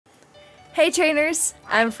Hey trainers,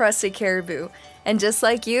 I'm Frosted Caribou, and just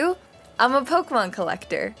like you, I'm a Pokemon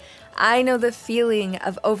collector. I know the feeling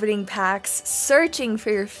of opening packs, searching for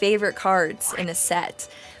your favorite cards in a set.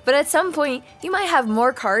 But at some point, you might have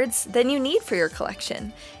more cards than you need for your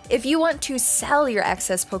collection. If you want to sell your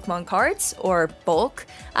excess Pokemon cards, or bulk,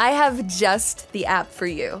 I have just the app for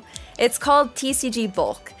you. It's called TCG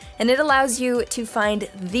Bulk, and it allows you to find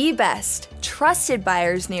the best, trusted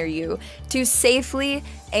buyers near you to safely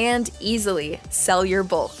and easily sell your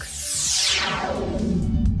bulk.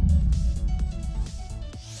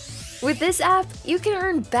 With this app, you can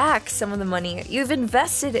earn back some of the money you've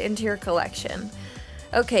invested into your collection.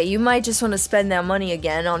 Okay, you might just want to spend that money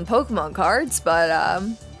again on Pokemon cards, but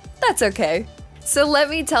that's okay. So let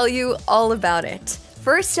me tell you all about it.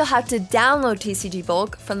 First, you'll have to download TCG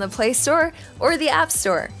Bulk from the Play Store or the App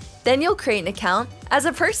Store. Then you'll create an account as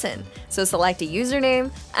a person. So select a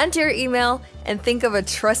username, enter your email, and think of a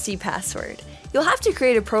trusty password. You'll have to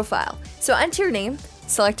create a profile. So enter your name,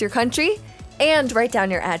 select your country, and write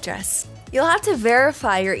down your address. You'll have to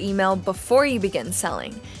verify your email before you begin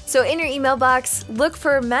selling. So in your email box, look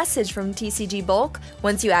for a message from TCG Bulk.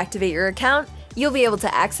 Once you activate your account, you'll be able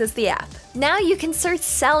to access the app. Now you can start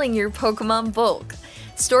selling your Pokemon bulk.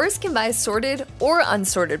 Stores can buy sorted or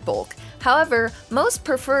unsorted bulk. However, most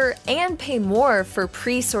prefer and pay more for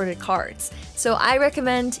pre-sorted cards. So I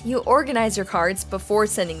recommend you organize your cards before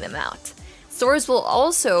sending them out. Stores will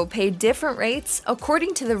also pay different rates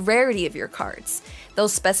according to the rarity of your cards. They'll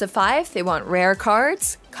specify if they want rare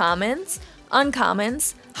cards, commons,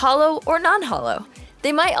 uncommons, holo, or non-holo.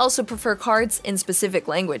 They might also prefer cards in specific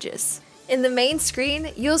languages. In the main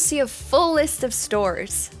screen, you'll see a full list of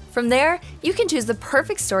stores. From there, you can choose the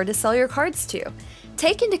perfect store to sell your cards to.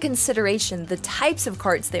 Take into consideration the types of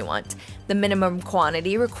cards they want, the minimum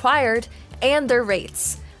quantity required, and their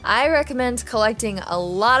rates. I recommend collecting a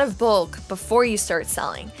lot of bulk before you start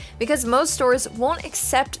selling, because most stores won't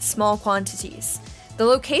accept small quantities. The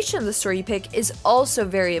location of the store you pick is also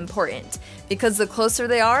very important, because the closer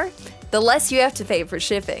they are, the less you have to pay for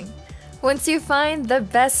shipping. Once you find the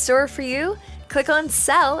best store for you, click on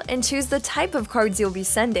Sell and choose the type of cards you'll be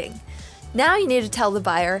sending. Now you need to tell the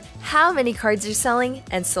buyer how many cards you're selling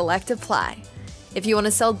and select Apply. If you want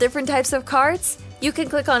to sell different types of cards, you can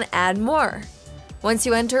click on Add More. Once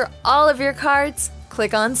you enter all of your cards,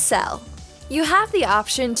 click on Sell. You have the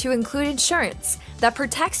option to include insurance that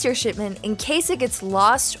protects your shipment in case it gets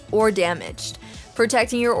lost or damaged.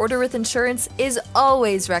 Protecting your order with insurance is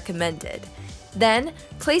always recommended. Then,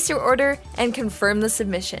 place your order and confirm the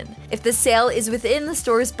submission. If the sale is within the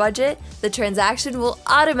store's budget, the transaction will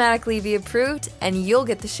automatically be approved and you'll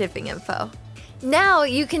get the shipping info. Now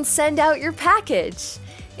you can send out your package.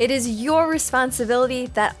 It is your responsibility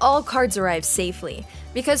that all cards arrive safely,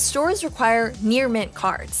 because stores require near mint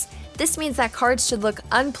cards. This means that cards should look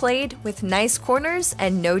unplayed with nice corners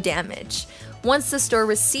and no damage. Once the store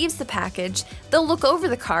receives the package, they'll look over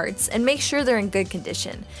the cards and make sure they're in good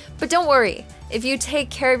condition. But don't worry, if you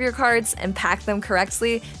take care of your cards and pack them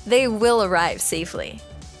correctly, they will arrive safely.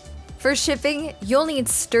 For shipping, you'll need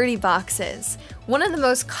sturdy boxes. One of the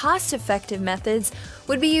most cost-effective methods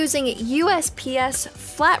would be using USPS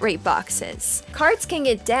flat rate boxes. Cards can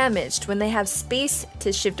get damaged when they have space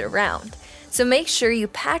to shift around, so make sure you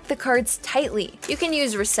pack the cards tightly. You can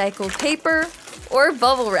use recycled paper or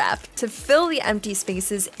bubble wrap to fill the empty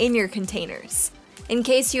spaces in your containers. In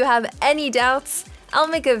case you have any doubts, I'll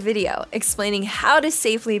make a video explaining how to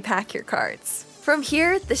safely pack your cards. From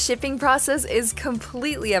here, the shipping process is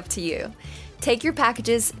completely up to you. Take your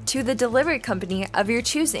packages to the delivery company of your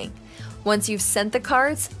choosing. Once you've sent the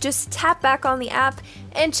cards, just tap back on the app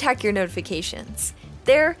and check your notifications.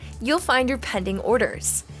 There, you'll find your pending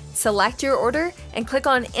orders. Select your order and click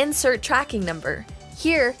on Insert Tracking Number.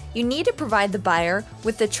 Here, you need to provide the buyer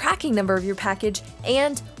with the tracking number of your package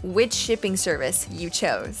and which shipping service you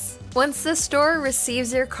chose. Once the store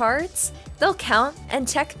receives your cards, they'll count and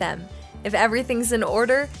check them. If everything's in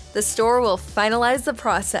order, the store will finalize the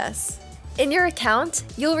process. In your account,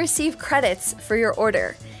 you'll receive credits for your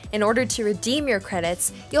order. In order to redeem your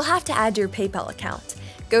credits, you'll have to add your PayPal account.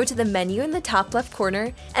 Go to the menu in the top left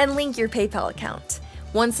corner and link your PayPal account.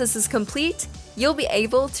 Once this is complete, you'll be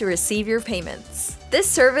able to receive your payments. This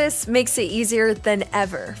service makes it easier than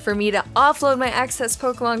ever for me to offload my excess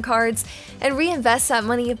Pokemon cards and reinvest that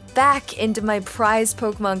money back into my prized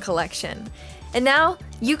Pokemon collection. And now,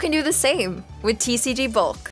 you can do the same with TCG Bulk.